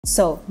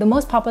So, the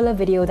most popular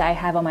video that I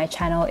have on my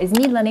channel is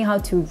me learning how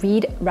to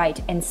read,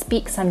 write, and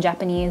speak some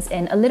Japanese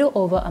in a little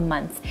over a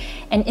month.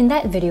 And in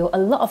that video, a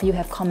lot of you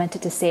have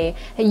commented to say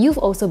that you've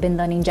also been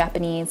learning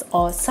Japanese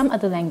or some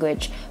other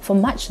language for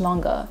much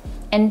longer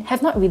and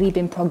have not really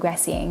been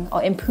progressing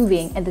or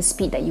improving at the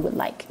speed that you would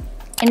like.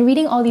 And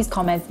reading all these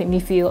comments made me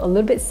feel a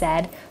little bit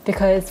sad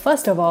because,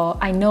 first of all,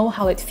 I know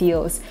how it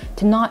feels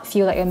to not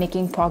feel like you're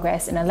making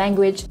progress in a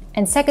language.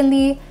 And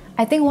secondly,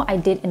 I think what I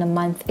did in a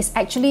month is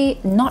actually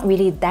not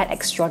really that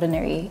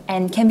extraordinary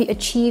and can be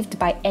achieved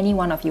by any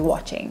one of you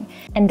watching.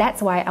 And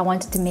that's why I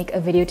wanted to make a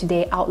video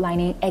today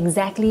outlining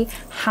exactly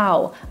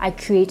how I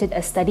created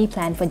a study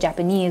plan for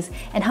Japanese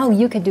and how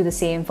you can do the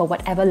same for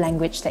whatever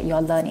language that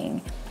you're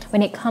learning.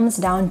 When it comes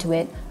down to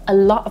it, a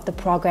lot of the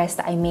progress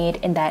that I made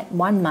in that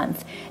 1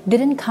 month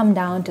didn't come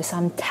down to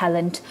some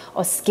talent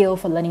or skill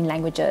for learning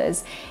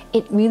languages.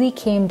 It really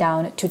came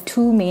down to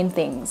two main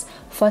things.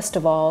 First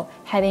of all,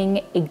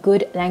 having a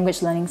good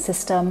language learning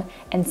system,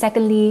 and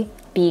secondly,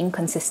 being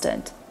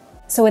consistent.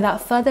 So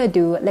without further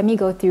ado, let me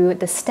go through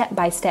the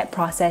step-by-step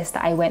process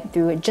that I went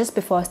through just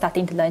before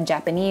starting to learn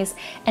Japanese,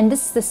 and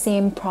this is the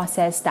same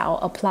process that I'll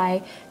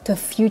apply to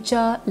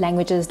future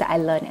languages that I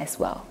learn as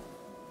well.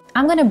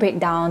 I'm going to break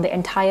down the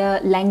entire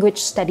language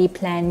study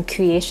plan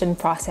creation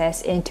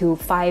process into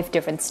 5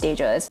 different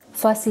stages.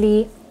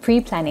 Firstly,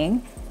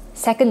 pre-planning.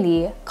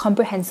 Secondly,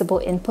 comprehensible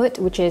input,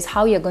 which is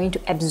how you're going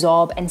to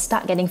absorb and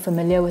start getting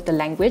familiar with the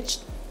language.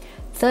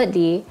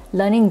 Thirdly,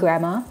 learning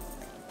grammar.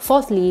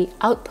 Fourthly,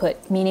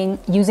 output, meaning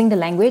using the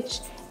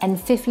language. And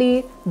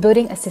fifthly,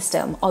 building a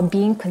system or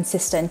being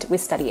consistent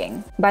with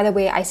studying. By the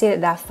way, I say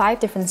that there are 5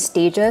 different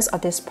stages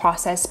of this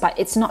process, but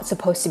it's not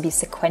supposed to be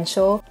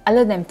sequential.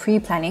 Other than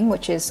pre-planning,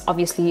 which is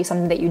obviously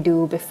something that you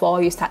do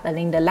before you start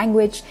learning the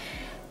language,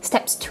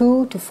 steps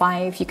 2 to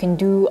 5 you can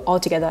do all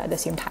together at the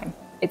same time.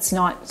 It's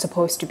not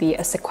supposed to be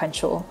a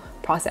sequential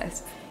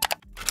process.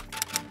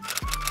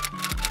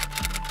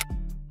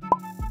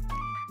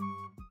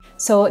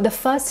 So the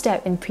first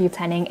step in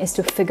pre-planning is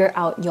to figure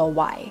out your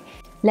why.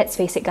 Let's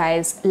face it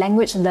guys,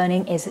 language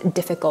learning is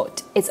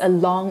difficult. It's a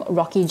long,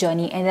 rocky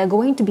journey, and there are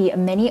going to be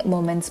many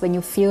moments when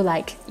you feel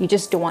like you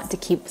just don't want to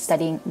keep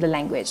studying the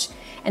language.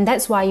 And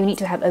that's why you need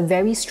to have a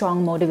very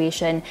strong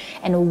motivation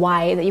and a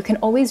why that you can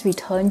always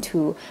return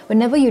to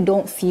whenever you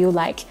don't feel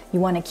like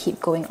you want to keep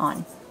going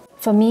on.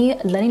 For me,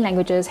 learning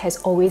languages has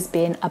always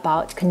been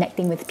about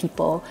connecting with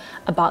people,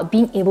 about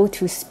being able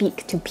to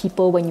speak to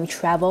people when you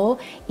travel,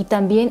 y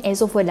también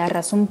eso fue la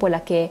razón por la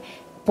que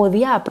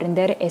podía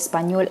aprender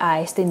español a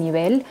este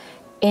nivel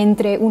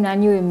entre 1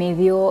 año y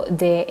medio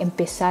de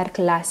empezar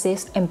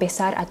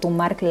a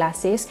tomar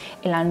clases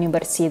en la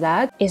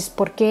universidad. Es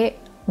porque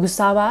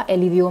usaba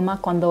el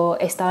idioma cuando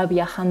estaba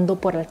viajando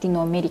por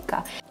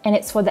Latinoamérica. And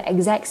it's for the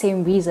exact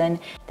same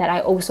reason that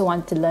I also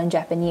want to learn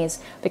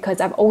Japanese,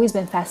 because I've always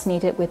been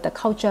fascinated with the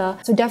culture.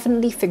 So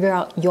definitely figure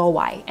out your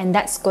why, and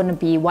that's going to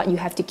be what you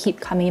have to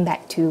keep coming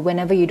back to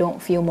whenever you don't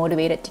feel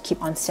motivated to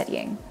keep on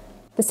studying.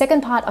 The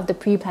second part of the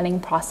pre-planning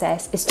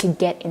process is to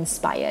get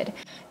inspired.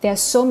 There are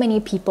so many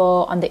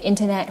people on the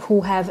internet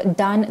who have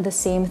done the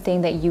same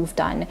thing that you've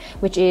done,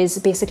 which is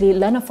basically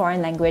learn a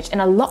foreign language,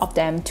 and a lot of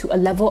them to a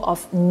level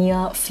of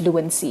near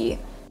fluency.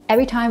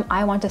 Every time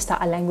I want to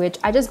start a language,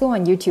 I just go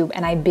on YouTube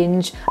and I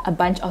binge a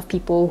bunch of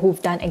people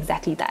who've done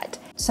exactly that.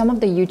 Some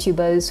of the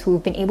YouTubers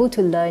who've been able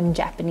to learn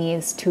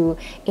Japanese to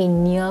a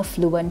near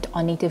fluent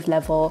or native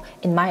level,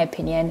 in my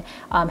opinion,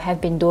 have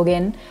been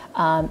Dogen,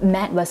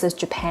 Matt vs.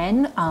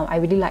 Japan. I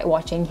really like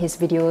watching his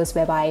videos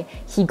whereby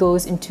he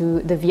goes into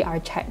the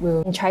VR chat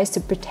room and tries to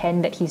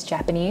pretend that he's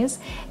Japanese,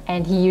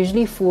 and he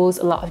usually fools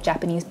a lot of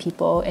Japanese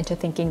people into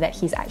thinking that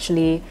he's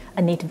actually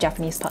a native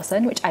Japanese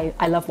person, which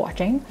I love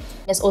watching.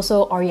 There's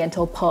also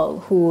Oriental Pearl,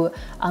 who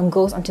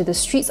goes onto the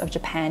streets of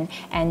Japan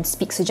and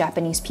speaks to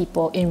Japanese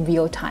people in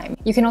real time.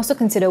 You can also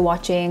consider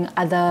watching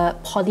other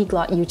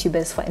polyglot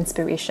YouTubers for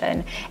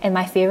inspiration, and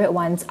my favorite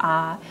ones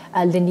are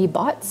Lindy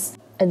Bots,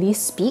 Elise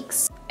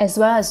Speaks, as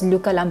well as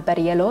Luca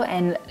Lampariello.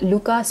 And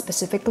Luca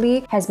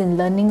specifically has been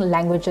learning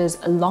languages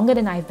longer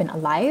than I've been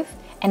alive,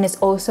 and is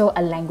also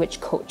a language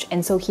coach,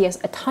 and so he has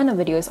a ton of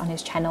videos on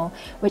his channel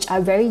which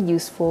are very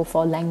useful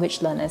for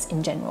language learners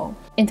in general.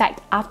 In fact,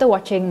 after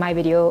watching my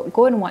video,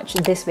 go and watch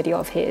this video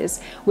of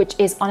his, which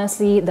is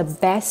honestly the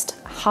best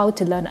how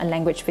to learn a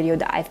language video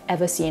that I've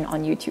ever seen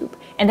on YouTube.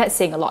 And that's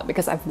saying a lot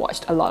because I've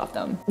watched a lot of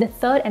them. The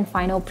third and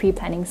final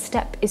pre-planning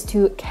step is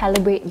to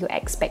calibrate your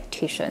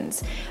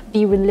expectations.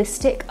 Be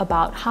realistic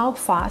about how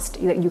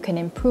fast you can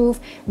improve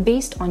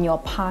based on your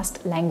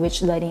past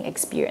language learning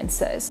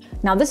experiences.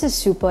 Now, this is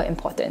super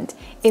important.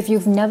 If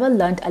you've never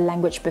learned a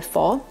language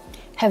before,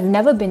 have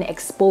never been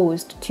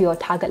exposed to your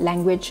target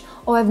language,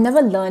 or have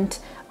never learned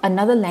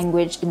another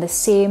language in the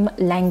same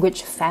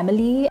language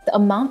family, the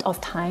amount of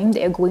time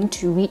that you're going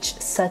to reach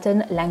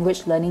certain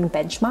language learning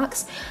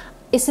benchmarks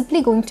is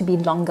simply going to be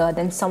longer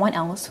than someone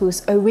else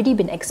who's already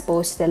been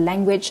exposed to the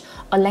language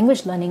or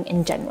language learning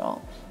in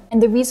general.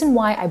 And the reason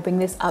why I bring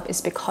this up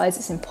is because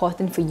it's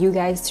important for you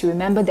guys to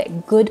remember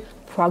that good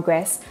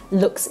progress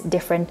looks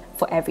different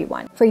for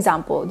everyone. For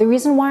example, the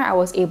reason why I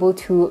was able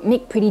to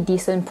make pretty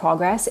decent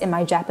progress in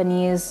my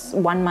Japanese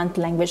 1-month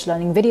language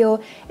learning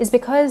video is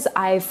because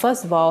I,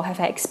 first of all, have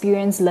had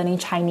experience learning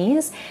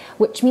Chinese,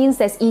 which means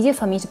that it's easier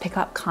for me to pick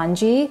up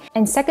kanji.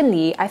 And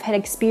secondly, I've had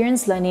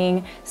experience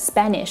learning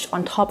Spanish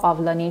on top of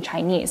learning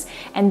Chinese.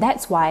 And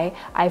that's why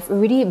I've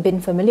already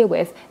been familiar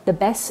with the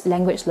best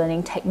language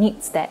learning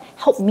techniques that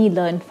help me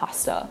learn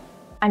faster.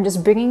 I'm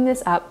just bringing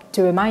this up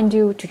to remind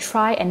you to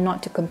try and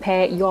not to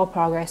compare your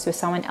progress with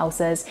someone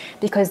else's,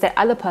 because that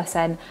other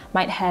person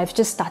might have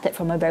just started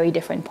from a very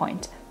different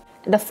point.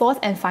 The fourth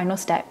and final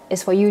step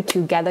is for you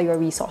to gather your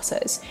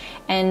resources.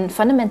 And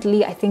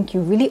fundamentally, I think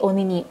you really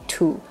only need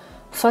two.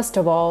 First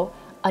of all,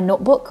 a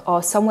notebook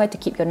or somewhere to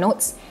keep your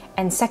notes,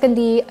 and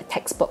secondly, a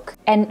textbook.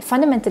 And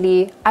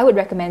fundamentally, I would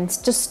recommend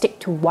just stick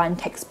to one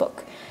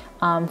textbook.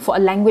 For a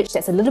language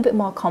that's a little bit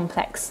more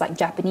complex, like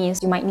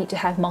Japanese, you might need to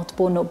have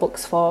multiple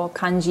notebooks for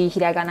kanji,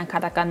 hiragana,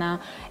 katakana,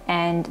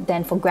 and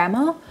then for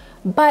grammar.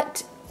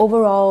 But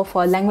overall,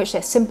 for a language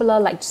that's simpler,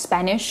 like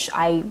Spanish,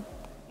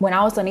 when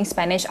I was learning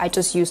Spanish, I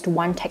just used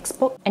one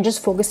textbook, and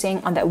just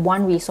focusing on that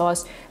one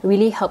resource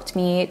really helped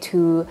me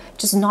to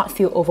just not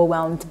feel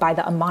overwhelmed by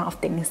the amount of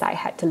things that I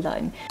had to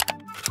learn.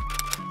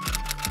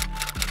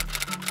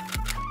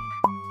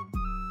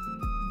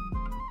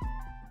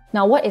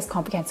 Now, what is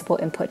comprehensible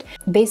input?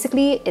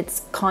 Basically,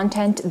 it's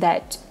content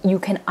that you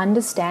can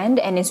understand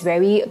and is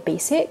very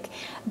basic,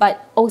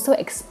 but also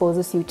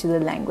exposes you to the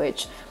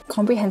language.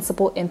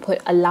 Comprehensible input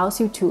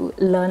allows you to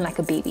learn like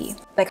a baby.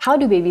 Like, how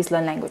do babies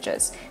learn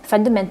languages?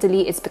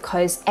 Fundamentally, it's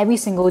because every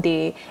single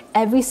day,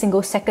 every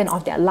single second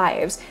of their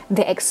lives,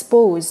 they're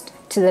exposed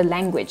to the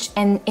language.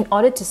 And in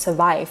order to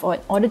survive or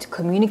in order to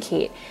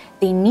communicate,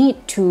 they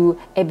need to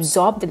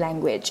absorb the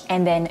language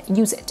and then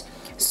use it.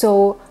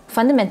 So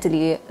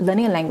fundamentally,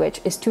 learning a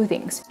language is two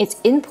things. It's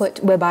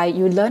input, whereby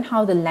you learn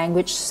how the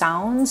language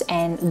sounds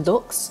and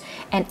looks,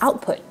 and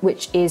output,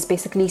 which is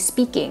basically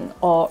speaking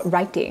or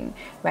writing,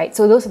 right?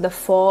 So those are the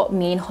four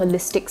main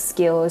holistic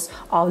skills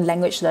of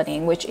language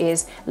learning, which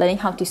is learning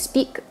how to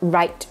speak,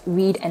 write,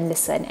 read, and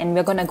listen. And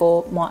we're gonna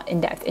go more in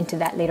depth into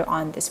that later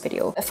on in this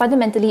video.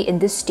 Fundamentally, in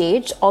this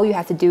stage, all you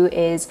have to do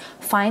is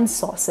find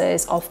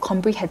sources of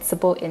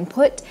comprehensible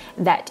input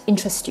that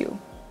interest you.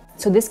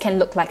 So this can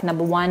look like,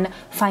 number one,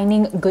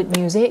 finding good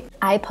music.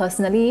 I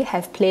personally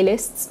have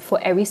playlists for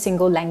every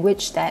single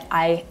language that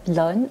I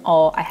learn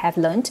or I have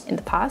learned in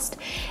the past,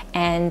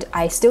 and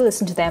I still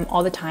listen to them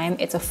all the time.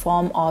 It's a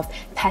form of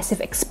passive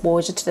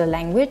exposure to the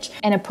language.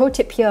 And a pro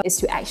tip here is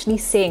to actually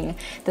sing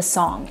the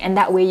song, and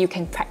that way you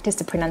can practice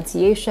the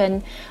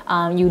pronunciation,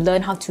 you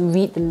learn how to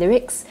read the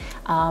lyrics,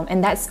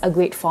 and that's a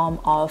great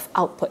form of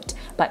output.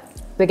 But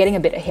we're getting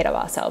a bit ahead of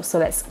ourselves, so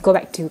let's go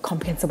back to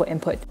comprehensible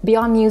input.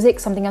 Beyond music,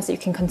 something else that you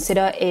can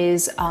consider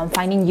is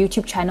finding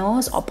YouTube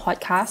channels or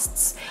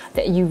podcasts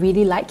that you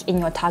really like in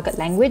your target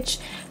language.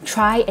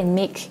 Try and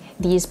make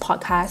these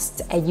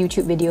podcasts and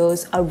YouTube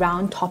videos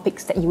around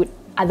topics that you would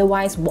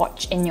otherwise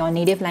watch in your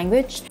native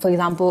language. For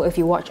example, if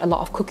you watch a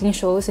lot of cooking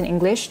shows in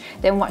English,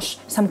 then watch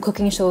some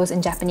cooking shows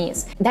in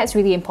Japanese. That's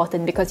really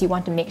important because you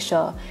want to make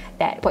sure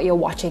that what you're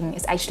watching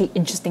is actually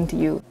interesting to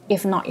you.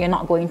 If not, you're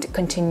not going to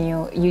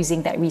continue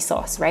using that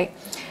resource, right?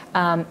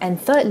 And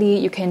thirdly,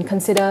 you can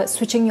consider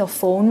switching your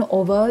phone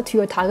over to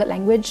your target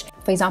language.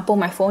 For example,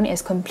 my phone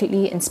is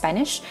completely in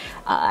Spanish.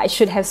 I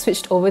should have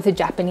switched over to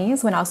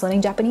Japanese when I was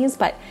learning Japanese,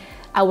 but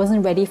I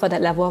wasn't ready for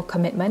that level of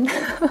commitment.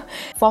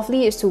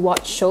 Fourthly is to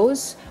watch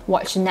shows,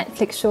 watch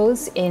Netflix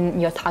shows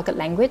in your target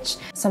language.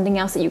 Something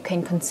else that you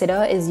can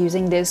consider is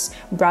using this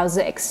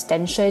browser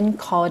extension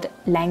called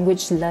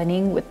Language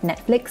Learning with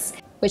Netflix,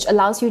 which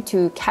allows you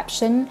to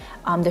caption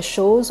the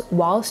shows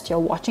whilst you're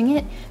watching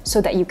it,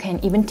 so that you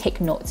can even take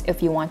notes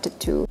if you wanted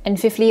to. And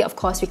fifthly, of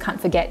course, we can't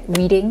forget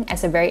reading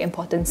as a very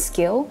important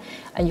skill.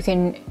 You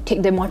can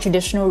take the more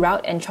traditional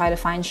route and try to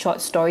find short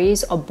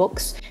stories or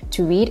books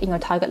to read in your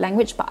target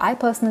language, but I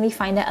personally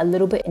find that a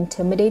little bit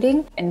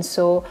intimidating. And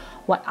so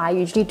what I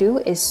usually do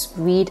is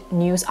read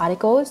news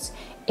articles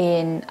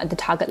in the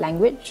target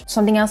language.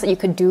 Something else that you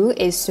could do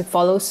is to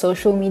follow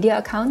social media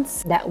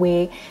accounts. That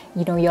way,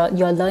 you know,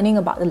 you're learning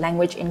about the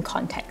language in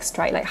context,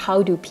 right? Like,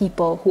 how do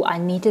people who are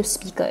native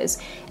speakers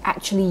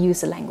actually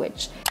use the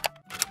language?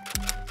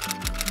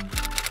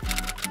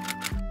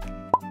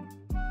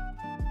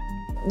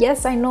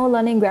 Yes, I know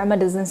learning grammar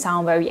doesn't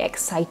sound very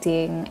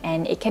exciting,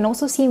 and it can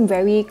also seem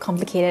very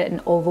complicated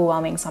and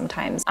overwhelming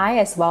sometimes. I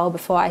as well,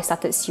 before I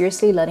started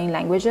seriously learning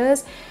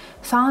languages,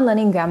 found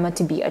learning grammar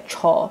to be a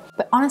chore.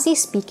 But honestly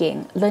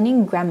speaking,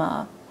 learning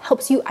grammar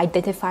helps you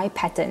identify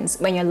patterns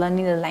when you're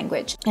learning the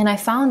language. And I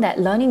found that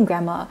learning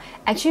grammar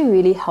actually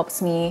really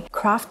helps me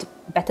craft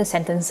better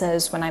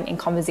sentences when I'm in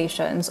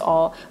conversations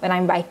or when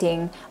I'm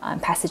writing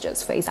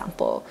passages, for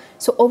example.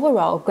 So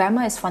overall,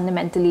 grammar is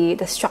fundamentally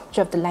the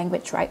structure of the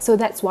language, right? So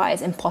that's why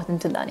it's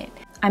important to learn it.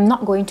 I'm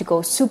not going to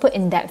go super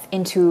in-depth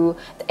into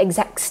the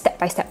exact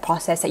step-by-step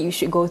process that you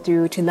should go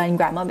through to learn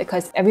grammar,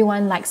 because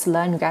everyone likes to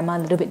learn grammar a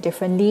little bit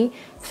differently.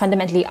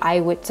 Fundamentally, I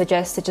would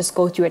suggest to just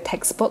go through a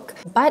textbook.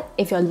 But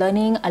if you're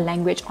learning a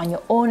language on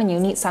your own and you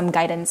need some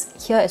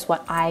guidance, here is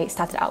what I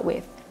started out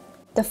with.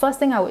 The first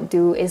thing I would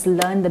do is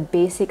learn the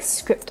basic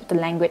script of the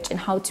language and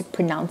how to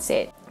pronounce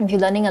it. If you're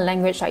learning a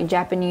language like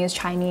Japanese,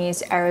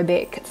 Chinese,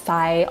 Arabic,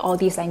 Thai, all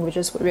these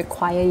languages would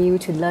require you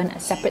to learn a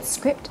separate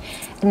script.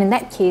 And in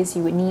that case,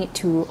 you would need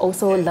to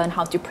also learn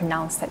how to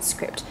pronounce that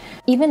script.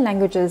 Even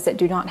languages that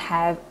do not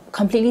have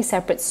completely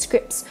separate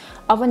scripts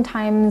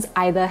oftentimes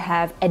either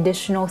have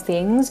additional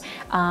things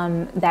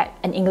that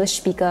an English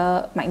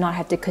speaker might not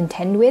have to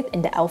contend with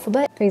in the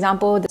alphabet. For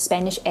example, the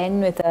Spanish N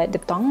with the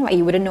diphthong, like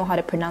you wouldn't know how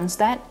to pronounce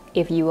that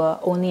if you were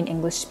only an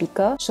English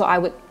speaker. So I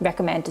would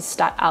recommend to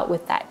start out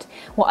with that.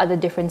 What are the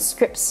different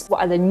scripts? What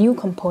are the new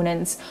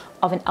components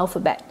of an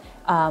alphabet?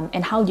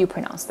 And how do you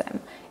pronounce them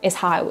is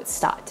how I would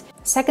start.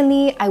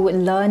 Secondly, I would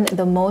learn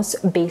the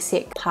most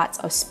basic parts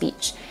of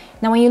speech.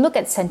 Now, when you look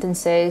at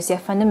sentences, they're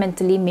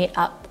fundamentally made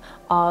up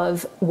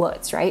of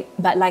words, right?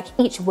 But like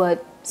each word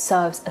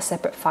serves a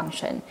separate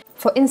function.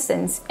 For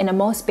instance, in a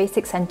most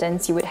basic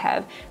sentence, you would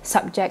have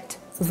subject,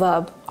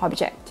 verb,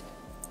 object.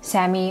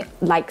 Sammy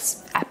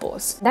likes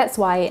apples. That's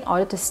why in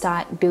order to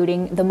start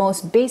building the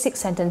most basic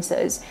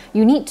sentences,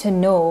 you need to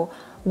know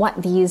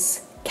what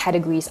these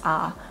categories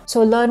are.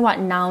 So learn what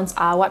nouns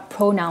are, what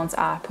pronouns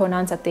are.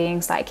 Pronouns are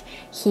things like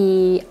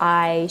he,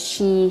 I,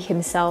 she,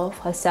 himself,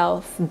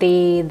 herself,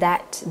 they,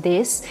 that,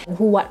 this,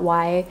 who, what,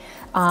 why.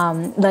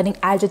 Learning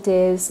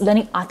adjectives,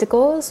 learning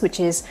articles, which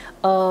is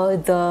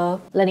the,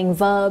 learning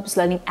verbs,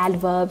 learning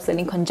adverbs,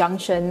 learning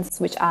conjunctions,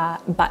 which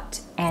are but,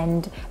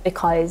 and,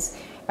 because.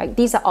 Right?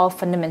 These are all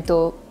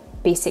fundamental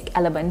basic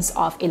elements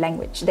of a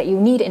language that you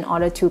need in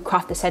order to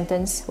craft a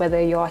sentence,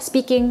 whether you're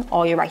speaking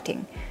or you're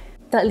writing.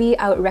 Thirdly,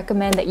 I would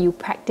recommend that you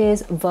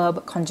practice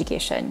verb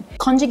conjugation.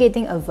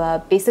 Conjugating a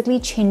verb basically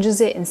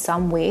changes it in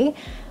some way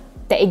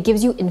that it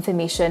gives you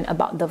information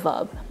about the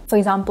verb. For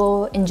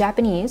example, in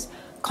Japanese,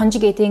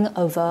 conjugating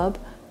a verb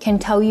can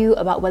tell you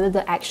about whether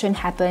the action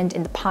happened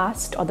in the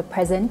past or the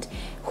present,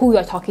 who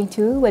you're talking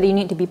to, whether you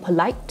need to be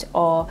polite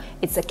or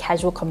it's a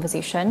casual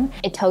conversation.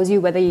 It tells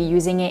you whether you're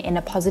using it in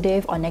a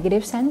positive or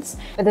negative sense.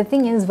 But the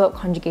thing is, verb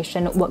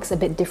conjugation works a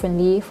bit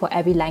differently for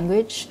every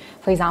language.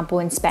 For example,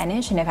 in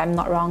Spanish, and if I'm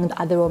not wrong,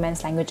 the other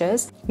Romance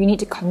languages, you need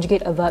to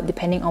conjugate a verb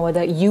depending on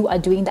whether you are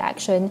doing the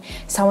action,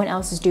 someone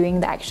else is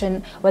doing the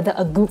action, whether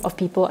a group of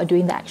people are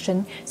doing the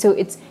action. So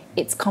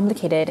it's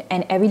complicated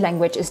and every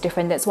language is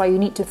different. That's why you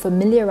need to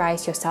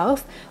familiarize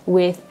yourself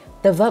with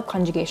the verb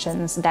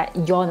conjugations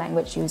that your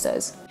language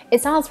uses.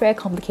 It sounds very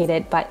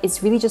complicated, but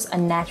it's really just a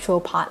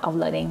natural part of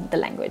learning the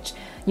language.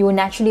 You will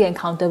naturally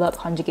encounter verb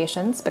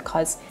conjugations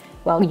because,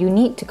 well, you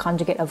need to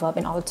conjugate a verb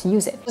in order to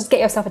use it. Just get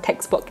yourself a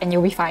textbook and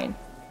you'll be fine.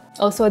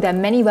 Also, there are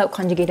many verb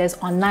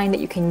conjugators online that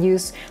you can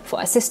use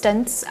for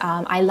assistance.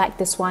 I like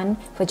this one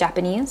for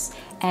Japanese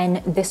and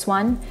this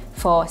one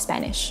for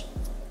Spanish.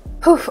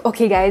 Whew,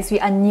 okay guys, we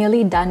are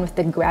nearly done with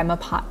the grammar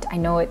part. I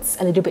know it's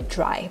a little bit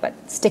dry, but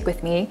stick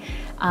with me.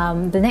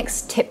 The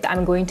next tip that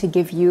I'm going to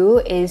give you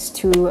is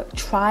to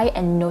try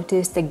and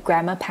notice the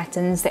grammar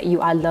patterns that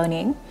you are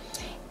learning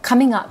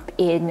coming up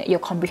in your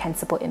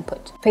comprehensible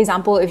input. For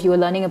example, if you were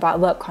learning about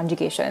verb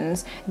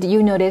conjugations, did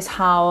you notice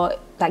how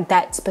like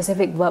that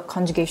specific verb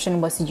conjugation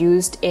was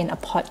used in a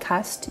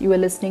podcast you were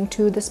listening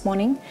to this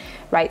morning,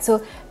 right?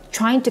 So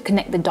trying to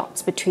connect the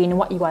dots between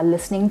what you are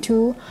listening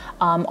to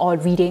or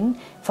reading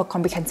for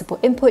comprehensible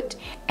input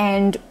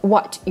and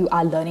what you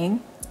are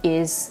learning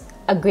is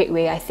a great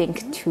way, I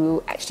think,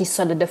 to actually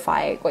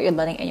solidify what you're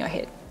learning in your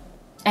head.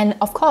 And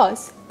of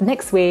course, the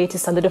next way to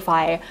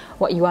solidify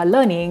what you are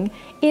learning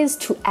is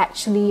to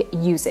actually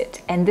use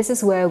it. And this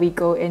is where we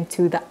go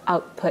into the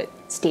output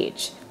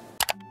stage.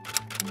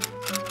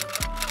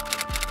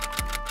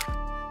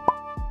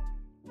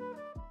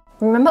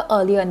 Remember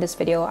earlier in this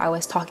video, I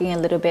was talking a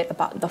little bit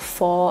about the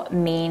 4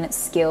 main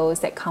skills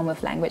that come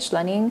with language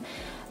learning: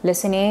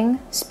 listening,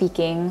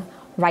 speaking,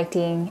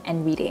 writing,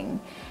 and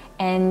reading.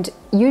 And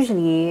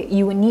usually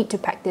you will need to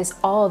practice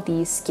all of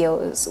these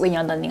skills when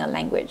you're learning a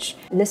language.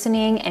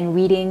 Listening and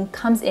reading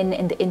comes in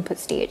the input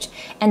stage,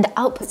 and the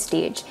output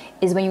stage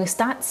is when you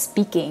start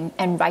speaking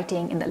and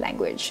writing in the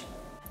language.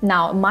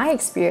 Now, my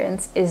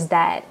experience is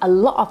that a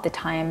lot of the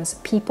times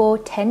people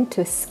tend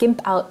to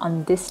skimp out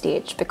on this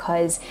stage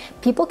because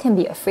people can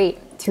be afraid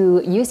to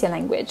use their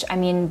language. I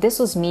mean, this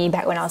was me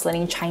back when I was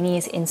learning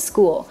Chinese in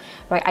school,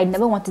 right? I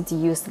never wanted to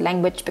use the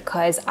language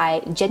because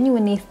I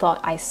genuinely thought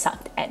I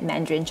sucked at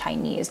Mandarin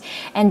Chinese.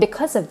 And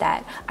because of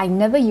that, I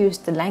never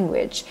used the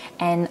language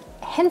and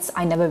hence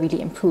I never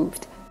really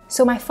improved.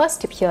 So my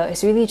first tip here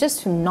is really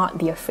just to not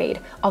be afraid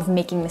of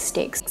making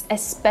mistakes,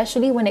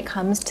 especially when it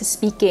comes to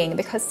speaking,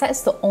 because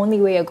that's the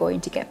only way you're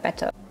going to get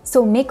better.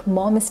 So make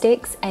more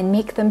mistakes and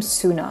make them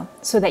sooner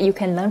so that you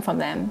can learn from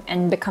them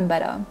and become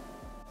better.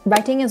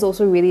 Writing is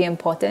also really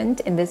important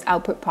in this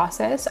output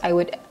process. I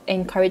would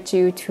encourage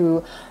you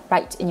to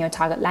write in your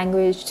target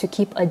language, to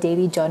keep a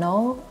daily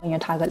journal in your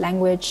target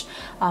language.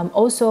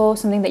 Also,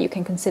 something that you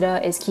can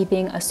consider is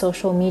keeping a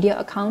social media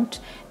account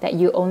that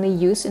you only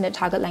use in the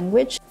target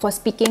language. For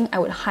speaking, I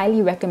would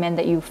highly recommend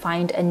that you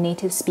find a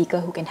native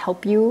speaker who can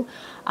help you.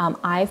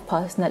 I've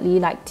personally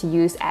liked to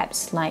use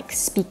apps like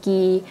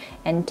Speaky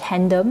and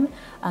Tandem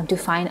to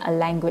find a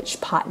language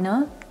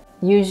partner.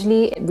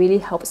 Usually, it really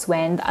helps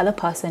when the other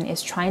person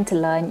is trying to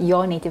learn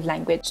your native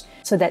language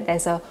so that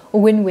there's a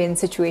win-win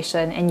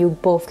situation and you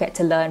both get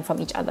to learn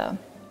from each other.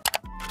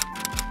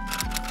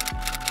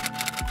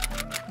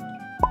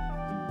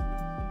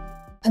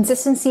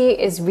 Consistency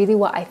is really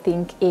what I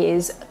think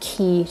is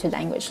key to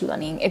language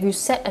learning. If you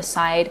set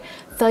aside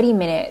 30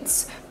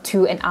 minutes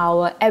to an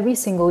hour every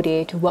single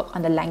day to work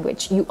on the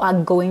language, you are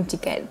going to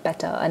get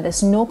better, and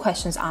there's no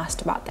questions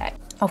asked about that.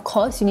 Of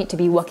course, you need to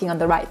be working on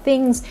the right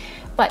things,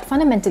 but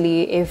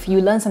fundamentally, if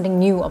you learn something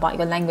new about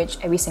your language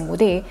every single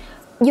day,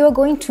 you are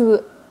going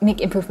to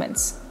make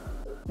improvements.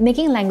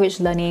 Making language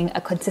learning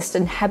a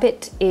consistent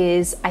habit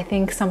is, I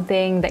think,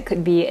 something that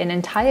could be an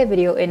entire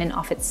video in and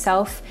of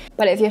itself.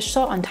 But if you're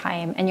short on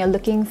time and you're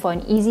looking for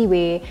an easy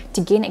way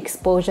to gain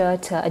exposure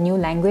to a new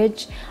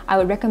language, I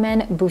would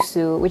recommend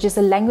Busuu, which is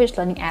a language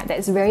learning app that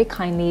is very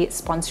kindly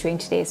sponsoring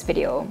today's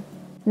video.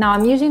 Now,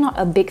 I'm usually not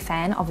a big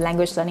fan of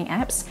language learning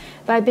apps,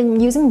 but I've been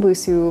using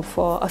Busuu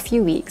for a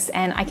few weeks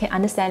and I can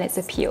understand its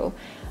appeal.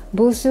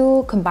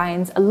 Busuu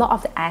combines a lot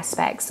of the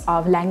aspects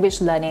of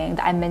language learning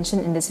that I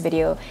mentioned in this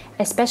video,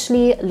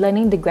 especially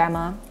learning the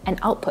grammar and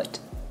output.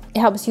 It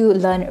helps you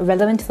learn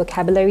relevant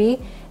vocabulary,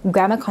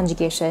 grammar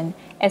conjugation,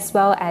 as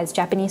well as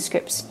Japanese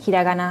scripts,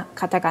 hiragana,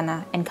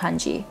 katakana, and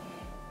kanji.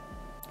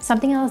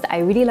 Something else that I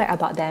really like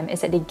about them is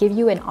that they give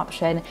you an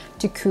option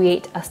to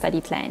create a study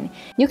plan.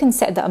 You can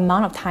set the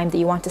amount of time that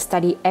you want to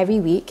study every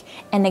week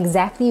and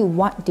exactly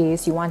what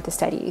days you want to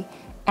study.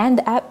 And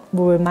the app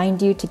will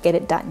remind you to get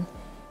it done.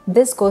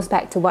 This goes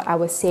back to what I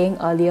was saying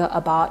earlier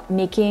about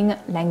making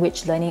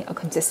language learning a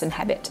consistent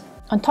habit.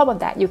 On top of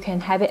that, you can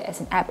have it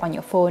as an app on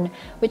your phone,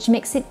 which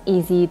makes it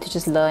easy to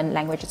just learn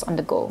languages on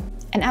the go.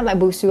 An app like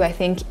Busuu, I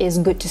think, is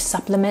good to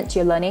supplement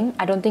your learning.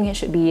 I don't think it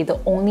should be the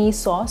only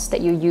source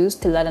that you use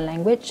to learn a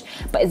language,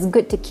 but it's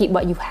good to keep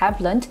what you have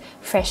learned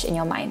fresh in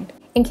your mind.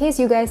 In case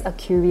you guys are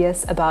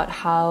curious about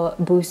how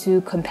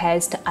Busuu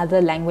compares to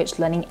other language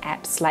learning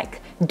apps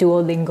like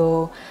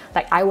DUOLINGO,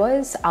 like I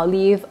was, I'll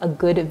leave a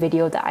good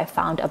video that I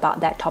found about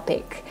that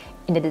topic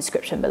in the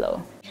description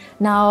below.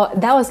 Now,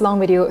 that was a long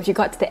video. If you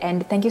got to the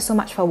end, thank you so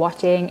much for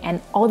watching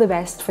and all the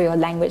best for your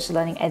language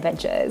learning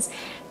adventures.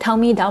 Tell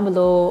me down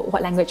below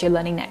what language you're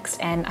learning next,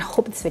 and I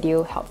hope this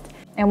video helped.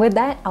 And with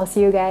that, I'll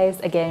see you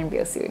guys again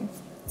real soon.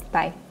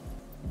 Bye.